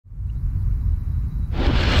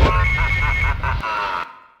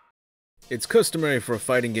It's customary for a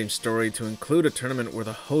fighting game story to include a tournament where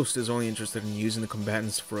the host is only interested in using the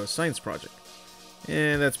combatants for a science project.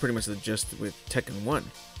 And that's pretty much the gist with Tekken 1.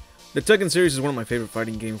 The Tekken series is one of my favorite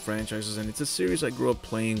fighting game franchises, and it's a series I grew up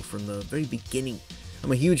playing from the very beginning.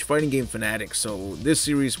 I'm a huge fighting game fanatic, so this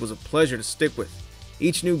series was a pleasure to stick with.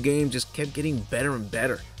 Each new game just kept getting better and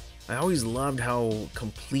better. I always loved how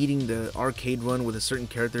completing the arcade run with a certain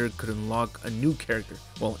character could unlock a new character.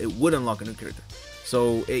 Well, it would unlock a new character.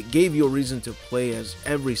 So it gave you a reason to play as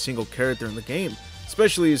every single character in the game,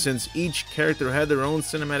 especially since each character had their own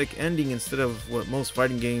cinematic ending instead of what most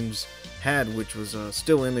fighting games had, which was a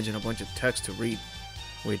still image and a bunch of text to read.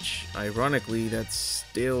 Which, ironically, that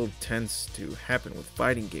still tends to happen with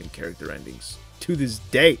fighting game character endings to this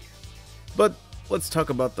day. But let's talk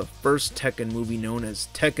about the first Tekken movie known as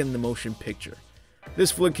Tekken the Motion Picture.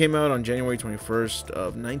 This flick came out on January 21st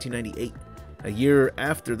of 1998, a year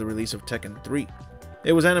after the release of Tekken 3.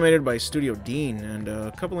 It was animated by Studio Dean, and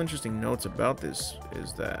a couple interesting notes about this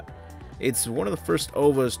is that it's one of the first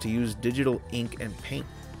OVAs to use digital ink and paint.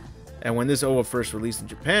 And when this OVA first released in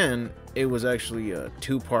Japan, it was actually a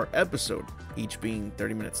two-part episode, each being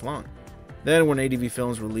 30 minutes long. Then when ADV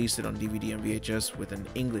Films released it on DVD and VHS with an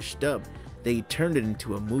English dub, they turned it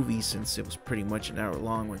into a movie since it was pretty much an hour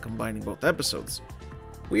long when combining both episodes.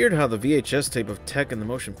 Weird how the VHS tape of Tekken the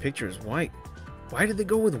Motion Picture is white. Why did they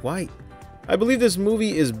go with white? I believe this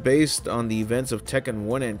movie is based on the events of Tekken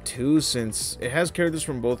 1 and 2 since it has characters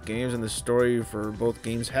from both games and the story for both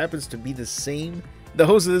games happens to be the same. The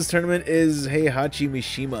host of this tournament is Heihachi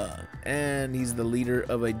Mishima, and he's the leader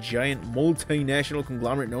of a giant multinational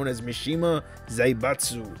conglomerate known as Mishima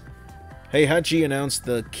Zaibatsu. Heihachi announced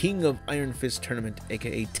the King of Iron Fist tournament,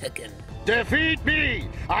 aka Tekken. Defeat me,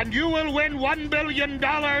 and you will win $1 billion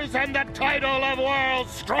and the title of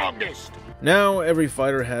World's Strongest! Now, every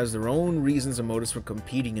fighter has their own reasons and motives for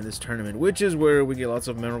competing in this tournament, which is where we get lots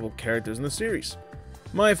of memorable characters in the series.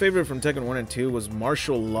 My favorite from Tekken 1 and 2 was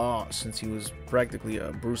Martial Law, since he was practically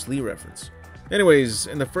a Bruce Lee reference. Anyways,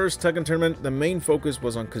 in the first Tekken tournament, the main focus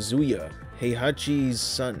was on Kazuya, Heihachi's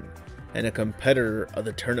son, and a competitor of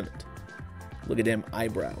the tournament. Look at them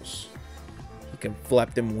eyebrows. He can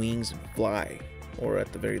flap them wings and fly, or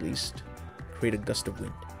at the very least, create a gust of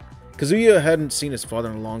wind. Kazuya hadn't seen his father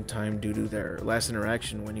in a long time due to their last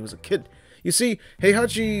interaction when he was a kid. You see,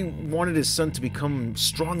 Heihachi wanted his son to become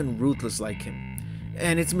strong and ruthless like him.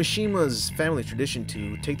 And it's Mishima's family tradition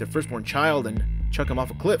to take their firstborn child and chuck him off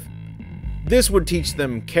a cliff. This would teach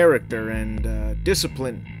them character and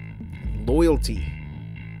discipline, and loyalty,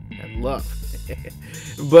 and love.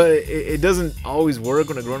 But it doesn't always work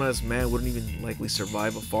when a grown-ass man wouldn't even likely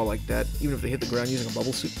survive a fall like that, even if they hit the ground using a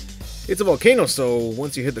bubble suit. It's a volcano, so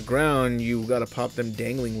once you hit the ground, you gotta pop them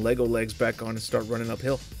dangling Lego legs back on and start running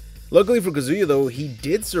uphill. Luckily for Kazuya, though, he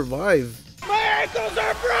did survive. My ankles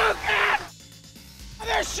are broken!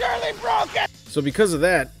 They're surely broken! So because of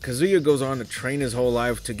that, Kazuya goes on to train his whole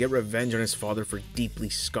life to get revenge on his father for deeply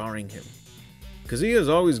scarring him. Kazuya has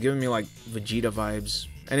always given me like Vegeta vibes,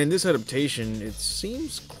 and in this adaptation, it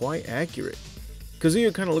seems quite accurate.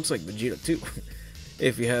 Kazuya kind of looks like Vegeta too,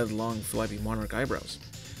 if he had long flappy monarch eyebrows.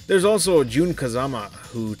 There's also Jun Kazama,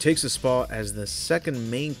 who takes a spot as the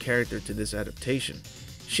second main character to this adaptation.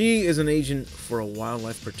 She is an agent for a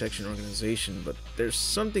wildlife protection organization, but there's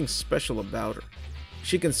something special about her.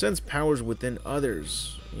 She can sense powers within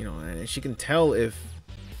others, and she can tell if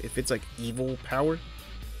it's like evil power.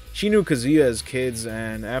 She knew Kazuya as kids,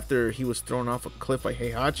 and after he was thrown off a cliff by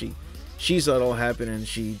Heihachi, she saw it all happen and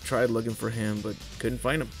she tried looking for him but couldn't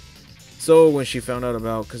find him. So when she found out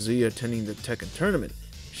about Kazuya attending the Tekken tournament,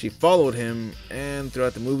 she followed him, and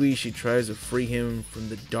throughout the movie she tries to free him from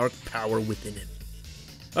the dark power within him.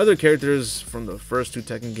 Other characters from the first two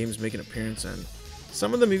Tekken games make an appearance, and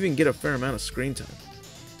some of them even get a fair amount of screen time.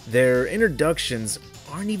 Their introductions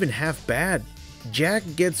aren't even half bad. Jack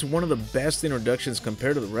gets one of the best introductions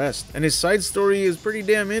compared to the rest, and his side story is pretty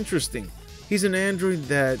damn interesting. He's an android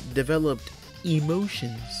that developed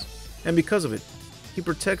emotions, and because of it, he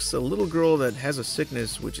protects a little girl that has a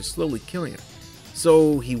sickness which is slowly killing her.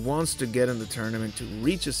 So he wants to get in the tournament to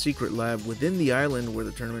reach a secret lab within the island where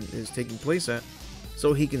the tournament is taking place at,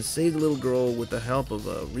 so he can save the little girl with the help of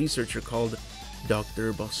a researcher called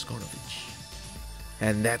Dr. Boskonovich.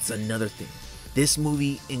 And that's another thing. This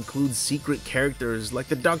movie includes secret characters like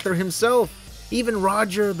the Doctor himself. Even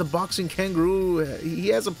Roger, the boxing kangaroo, he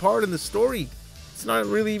has a part in the story. It's not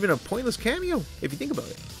really even a pointless cameo, if you think about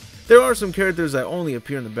it. There are some characters that only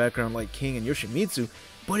appear in the background like King and Yoshimitsu,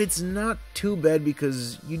 but it's not too bad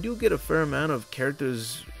because you do get a fair amount of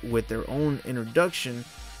characters with their own introduction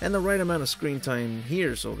and the right amount of screen time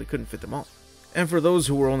here, so they couldn't fit them all. And for those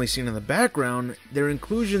who were only seen in the background, their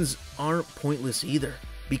inclusions aren't pointless either,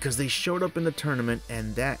 because they showed up in the tournament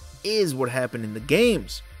and that is what happened in the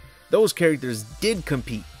games. Those characters did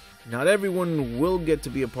compete. Not everyone will get to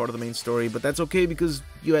be a part of the main story, but that's okay because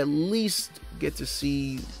you at least get to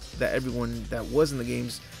see that everyone that was in the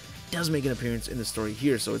games does make an appearance in the story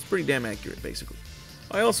here, so it's pretty damn accurate basically.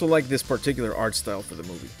 I also like this particular art style for the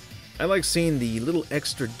movie. I like seeing the little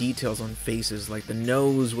extra details on faces, like the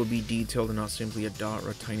nose will be detailed and not simply a dot or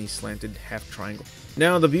a tiny slanted half triangle.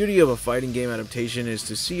 Now, the beauty of a fighting game adaptation is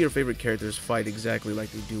to see your favorite characters fight exactly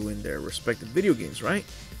like they do in their respective video games, right?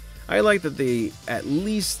 I like that they at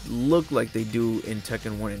least look like they do in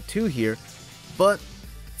Tekken 1 and 2 here, but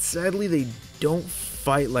sadly they don't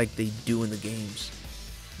fight like they do in the games.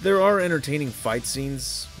 There are entertaining fight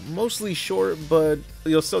scenes, mostly short, but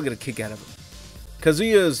you'll still get a kick out of them.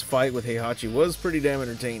 Kazuya's fight with Heihachi was pretty damn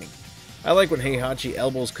entertaining. I like when Heihachi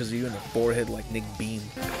elbows Kazuya in the forehead like Nick Beam.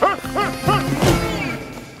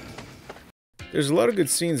 There's a lot of good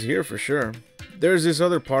scenes here for sure. There's this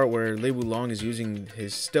other part where Lei Wulong is using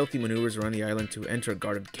his stealthy maneuvers around the island to enter a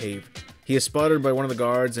guarded cave. He is spotted by one of the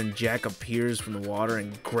guards and Jack appears from the water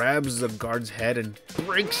and grabs the guard's head and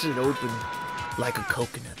breaks it open like a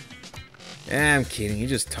coconut. I'm kidding, he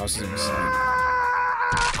just tosses him aside.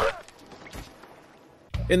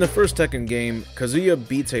 In the first Tekken game, Kazuya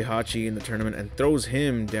beats Heihachi in the tournament and throws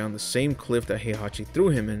him down the same cliff that Heihachi threw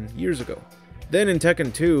him in years ago. Then in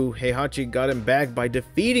Tekken 2, Heihachi got him back by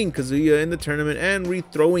defeating Kazuya in the tournament and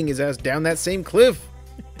re-throwing his ass down that same cliff.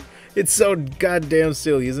 It's so goddamn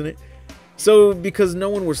silly, isn't it? So, because no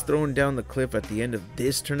one was thrown down the cliff at the end of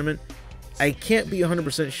this tournament, I can't be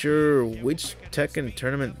 100% sure which Tekken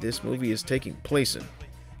tournament this movie is taking place in.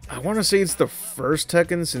 I want to say it's the first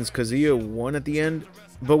Tekken since Kazuya won at the end,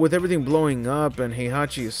 but with everything blowing up and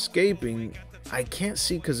Heihachi escaping, I can't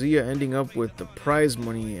see Kazuya ending up with the prize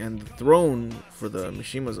money and the throne for the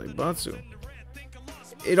Mishima Zaibatsu.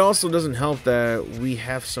 It also doesn't help that we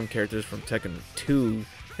have some characters from Tekken 2,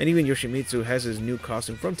 and even Yoshimitsu has his new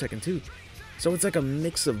costume from Tekken 2, so it's like a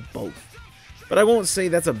mix of both. But I won't say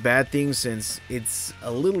that's a bad thing since it's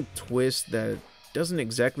a little twist that doesn't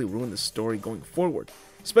exactly ruin the story going forward.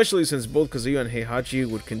 Especially since both Kazuya and Heihachi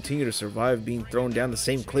would continue to survive being thrown down the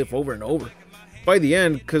same cliff over and over. By the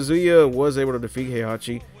end, Kazuya was able to defeat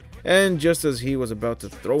Heihachi, and just as he was about to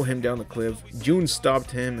throw him down the cliff, Jun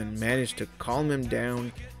stopped him and managed to calm him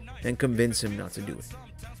down and convince him not to do it.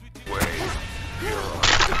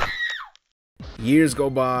 Years go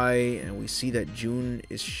by, and we see that Jun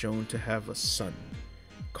is shown to have a son,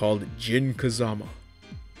 called Jin Kazama,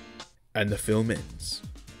 and the film ends.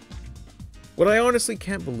 What I honestly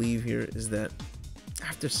can't believe here is that,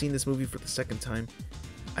 after seeing this movie for the second time,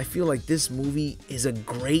 I feel like this movie is a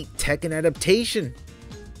great Tekken adaptation.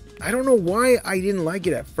 I don't know why I didn't like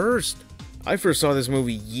it at first. I first saw this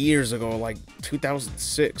movie years ago, like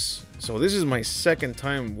 2006, so this is my second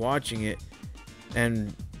time watching it,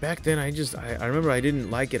 and back then I remember I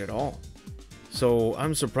didn't like it at all. So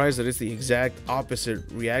I'm surprised that it's the exact opposite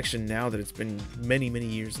reaction now that it's been many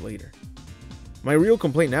years later. My real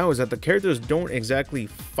complaint now is that the characters don't exactly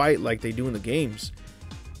fight like they do in the games.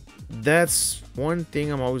 That's one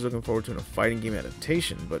thing I'm always looking forward to in a fighting game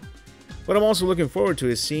adaptation, but what I'm also looking forward to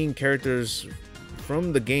is seeing characters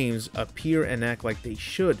from the games appear and act like they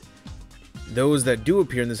should. Those that do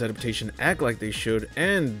appear in this adaptation act like they should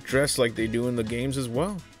and dress like they do in the games as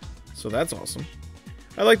well. So that's awesome.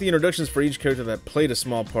 I like the introductions for each character that played a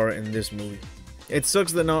small part in this movie. It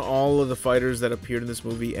sucks that not all of the fighters that appeared in this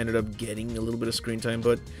movie ended up getting a little bit of screen time,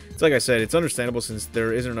 but it's like I said, it's understandable since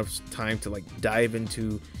there isn't enough time to like dive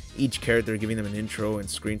into each character, giving them an intro and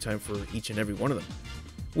screen time for each and every one of them.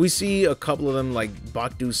 We see a couple of them like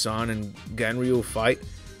Bakdu-san and Ganryu fight,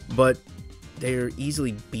 but they're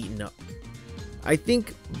easily beaten up. I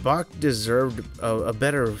think Bak deserved a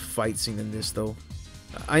better fight scene than this though.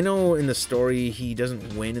 I know in the story he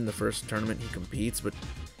doesn't win in the first tournament he competes, but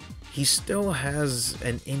he still has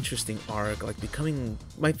an interesting arc, like becoming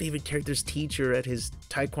my favorite character's teacher at his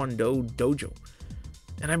Taekwondo dojo.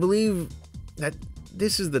 And I believe that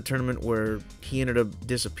this is the tournament where he ended up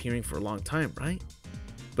disappearing for a long time, right?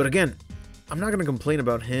 But again, I'm not going to complain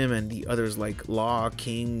about him and the others like Law,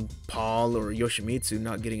 King, Paul, or Yoshimitsu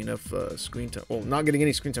not getting enough screen time. Well, not getting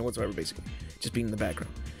any screen time whatsoever, basically. Just being in the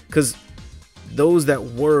background. Because those that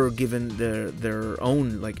were given their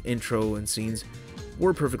own like intro and scenes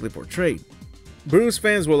were perfectly portrayed. Bruce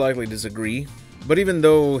fans will likely disagree, but even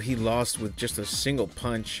though he lost with just a single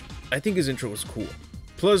punch, I think his intro was cool.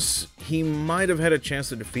 Plus, he might have had a chance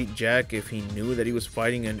to defeat Jack if he knew that he was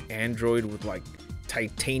fighting an android with like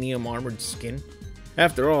titanium armored skin.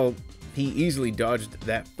 After all, he easily dodged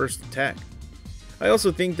that first attack. I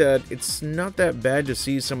also think that it's not that bad to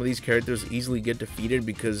see some of these characters easily get defeated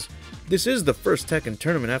because this is the first Tekken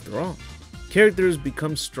tournament after all. Characters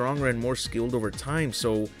become stronger and more skilled over time,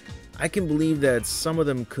 so I can believe that some of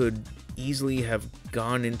them could easily have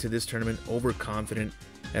gone into this tournament overconfident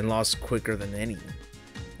and lost quicker than anyone.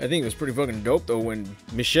 I think it was pretty fucking dope though when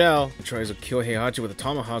Michelle tries to kill Heihachi with a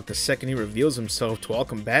tomahawk the second he reveals himself to all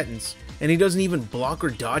combatants, and he doesn't even block or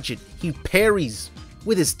dodge it, he parries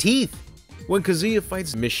with his teeth. When Kazuya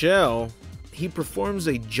fights Michelle, he performs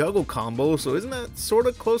a juggle combo, so isn't that sort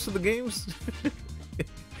of close to the games?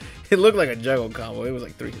 It looked like a juggle combo, it was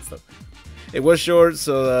like 3 hits though. It was short,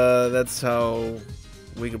 so that's how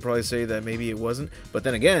we could probably say that maybe it wasn't. But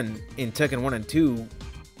then again, in Tekken 1 and 2,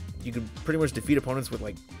 you could pretty much defeat opponents with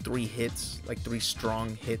like 3 hits, like 3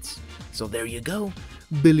 strong hits. So there you go,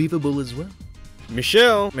 believable as well.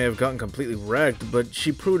 Michelle may have gotten completely wrecked, but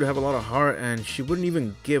she proved to have a lot of heart and she wouldn't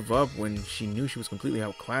even give up when she knew she was completely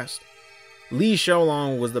outclassed. Li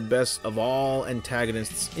Xiaolong was the best of all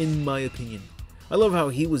antagonists in my opinion. I love how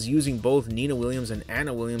he was using both Nina Williams and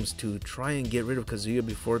Anna Williams to try and get rid of Kazuya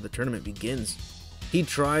before the tournament begins. He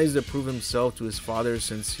tries to prove himself to his father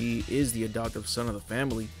since he is the adoptive son of the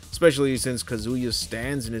family, especially since Kazuya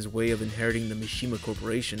stands in his way of inheriting the Mishima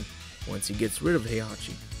Corporation once he gets rid of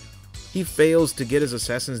Heihachi. He fails to get his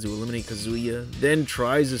assassins to eliminate Kazuya, then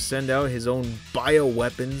tries to send out his own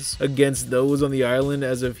bioweapons against those on the island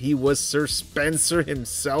as if he was Sir Spencer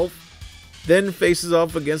himself. Then faces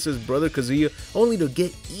off against his brother Kazuya, only to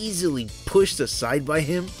get easily pushed aside by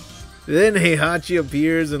him. Then Heihachi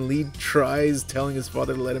appears and Lee tries telling his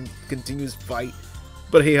father to let him continue his fight,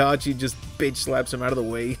 but Heihachi just bitch slaps him out of the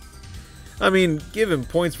way. I mean, give him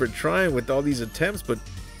points for trying with all these attempts, but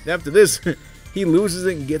after this, he loses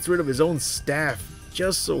it and gets rid of his own staff,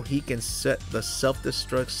 just so he can set the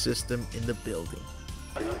self-destruct system in the building.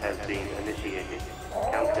 Has been initiated.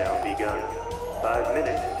 Countdown begun. 5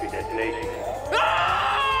 minutes to detonation.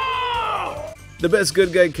 No! The best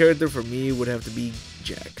good guy character for me would have to be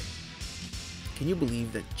Jack. Can you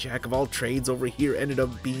believe that Jack of all trades over here ended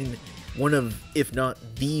up being one of, if not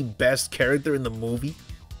the best character in the movie?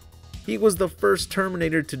 He was the first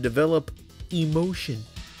Terminator to develop emotion.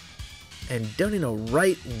 And done in a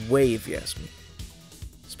right way, if you ask me.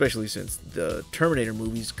 Especially since the Terminator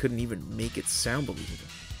movies couldn't even make it sound believable.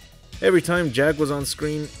 Every time Jack was on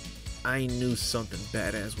screen, I knew something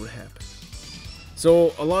badass would happen.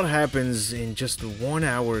 So a lot happens in just 1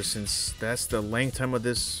 hour, since that's the length time of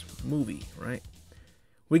this movie, right?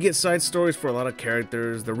 We get side stories for a lot of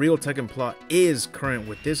characters. The real Tekken plot is current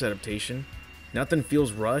with this adaptation. Nothing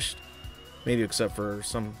feels rushed, maybe except for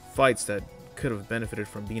some fights that could have benefited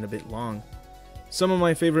from being a bit long. Some of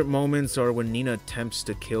my favorite moments are when Nina attempts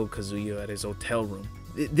to kill Kazuya at his hotel room.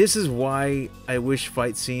 This is why I wish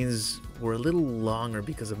fight scenes were a little longer,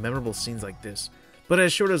 because of memorable scenes like this. But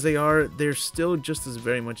as short as they are, they're still just as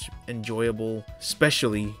very much enjoyable,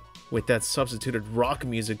 especially with that substituted rock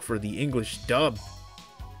music for the English dub.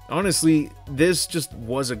 Honestly, this just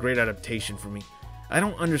was a great adaptation for me. I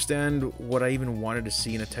don't understand what I even wanted to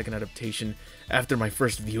see in a Tekken adaptation after my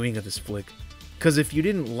first viewing of this flick. Because if you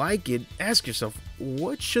didn't like it, ask yourself,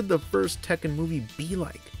 what should the first Tekken movie be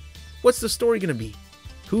like? What's the story gonna be?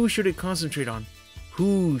 Who should it concentrate on?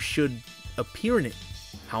 Who should appear in it?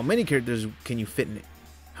 How many characters can you fit in it?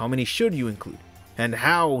 How many should you include? And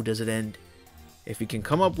how does it end? If you can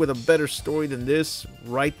come up with a better story than this,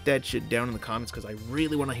 write that shit down in the comments, because I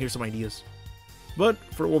really want to hear some ideas. But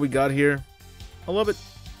for what we got here, I love it.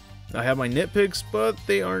 I have my nitpicks, but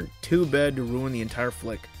they aren't too bad to ruin the entire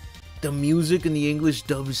flick. The music in the English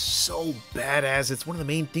dub is so badass, it's one of the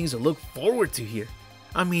main things to look forward to here.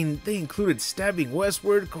 I mean, they included Stabbing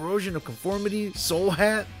Westward, Corrosion of Conformity, Soul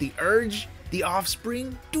Hat, The Urge, The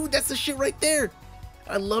Offspring. Dude, that's the shit right there!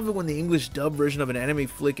 I love it when the English dub version of an anime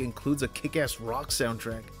flick includes a kick-ass rock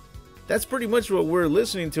soundtrack. That's pretty much what we're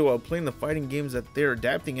listening to while playing the fighting games that they're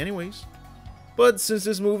adapting anyways. But since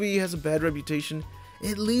this movie has a bad reputation,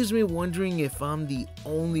 it leaves me wondering if I'm the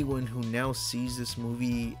only one who now sees this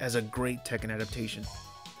movie as a great Tekken adaptation.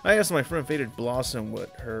 I asked my friend Faded Blossom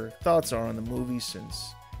what her thoughts are on the movie,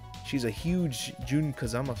 since she's a huge Jun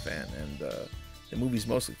Kazama fan and the movie's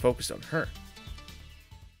mostly focused on her.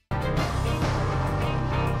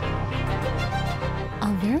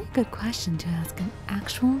 A very good question to ask an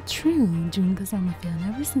actual true Jun Kazama fan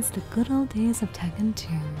ever since the good old days of Tekken 2,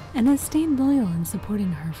 and has stayed loyal in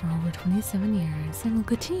supporting her for over 27 years and will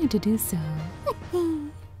continue to do so.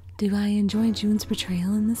 Do I enjoy Jun's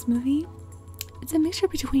portrayal in this movie? It's a mixture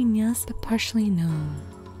between yes but partially no.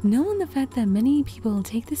 Knowing the fact that many people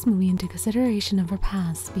take this movie into consideration of her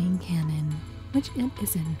past being canon, which it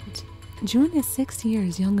isn't. Jun is 6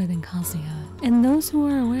 years younger than Kazuya, and those who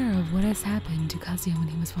are aware of what has happened to Kazuya when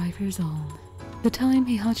he was 5 years old, the time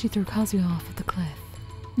Heihachi threw Kazuya off of the cliff.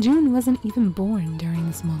 Jun wasn't even born during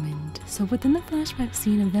this moment, so within the flashback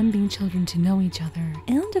scene of them being children to know each other,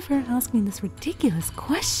 and of her asking this ridiculous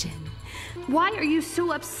question. Why are you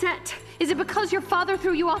so upset? Is it because your father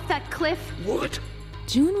threw you off that cliff? What?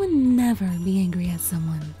 Jun would never be angry at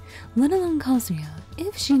someone, let alone Kazuya,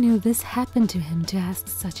 if she knew this happened to him to ask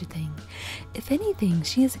such a thing. If anything,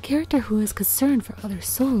 she is a character who is concerned for other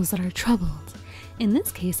souls that are troubled. In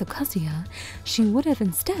this case of Kazuya, she would have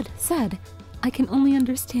instead said, I can only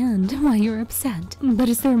understand why you're upset, but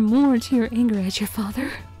is there more to your anger at your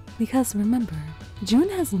father? Because remember, Jun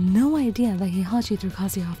has no idea that Heihachi threw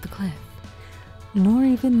Kazuya off the cliff, nor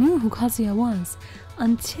even knew who Kazuya was,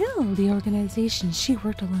 until the organization she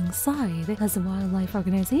worked alongside as a wildlife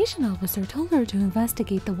organization officer told her to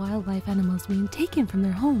investigate the wildlife animals being taken from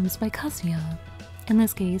their homes by Kazuya. In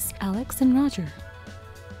this case, Alex and Roger.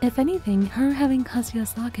 If anything, her having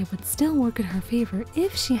Kazuya's locket would still work in her favor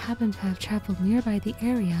if she happened to have traveled nearby the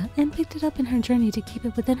area and picked it up in her journey to keep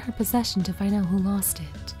it within her possession to find out who lost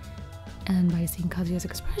it. And by seeing Kazuya's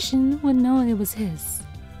expression, would know it was his.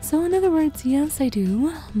 So in other words, yes I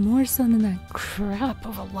do, more so than that crap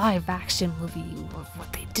of a live-action movie of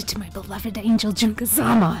what they did to my beloved angel Jun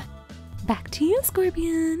Kazama. Back to you,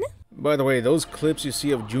 Scorpion. By the way, those clips you see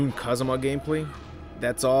of Jun Kazama gameplay,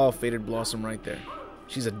 that's all Faded Blossom right there.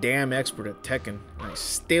 She's a damn expert at Tekken, and I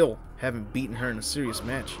still haven't beaten her in a serious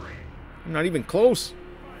match. I'm not even close.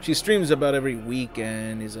 She streams about every week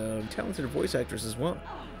and is a talented voice actress as well.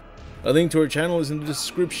 A link to her channel is in the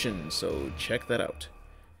description, so check that out.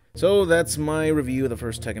 So that's my review of the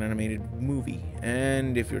first Tekken animated movie,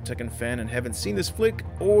 and if you're a Tekken fan and haven't seen this flick,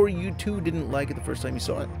 or you too didn't like it the first time you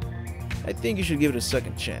saw it, I think you should give it a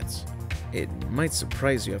second chance. It might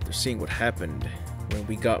surprise you after seeing what happened when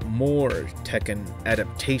we got more Tekken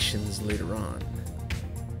adaptations later on.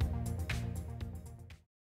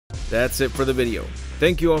 That's it for the video.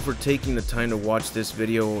 Thank you all for taking the time to watch this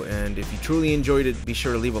video, and if you truly enjoyed it, be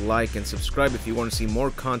sure to leave a like and subscribe if you want to see more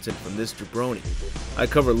content from this jabroni. I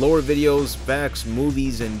cover lore videos, facts,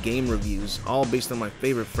 movies, and game reviews, all based on my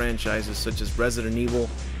favorite franchises such as Resident Evil,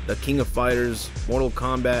 The King of Fighters, Mortal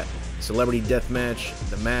Kombat, Celebrity Deathmatch,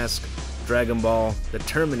 The Mask, Dragon Ball, The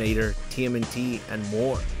Terminator, TMNT, and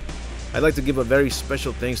more. I'd like to give a very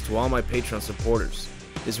special thanks to all my Patreon supporters.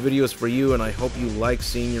 This video is for you, and I hope you like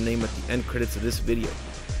seeing your name at the end credits of this video.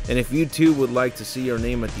 And if you too would like to see your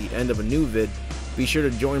name at the end of a new vid, be sure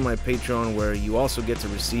to join my Patreon, where you also get to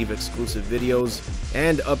receive exclusive videos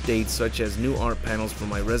and updates such as new art panels for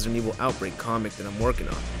my Resident Evil Outbreak comic that I'm working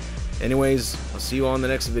on. Anyways, I'll see you all in the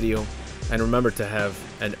next video, and remember to have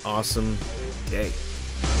an awesome day.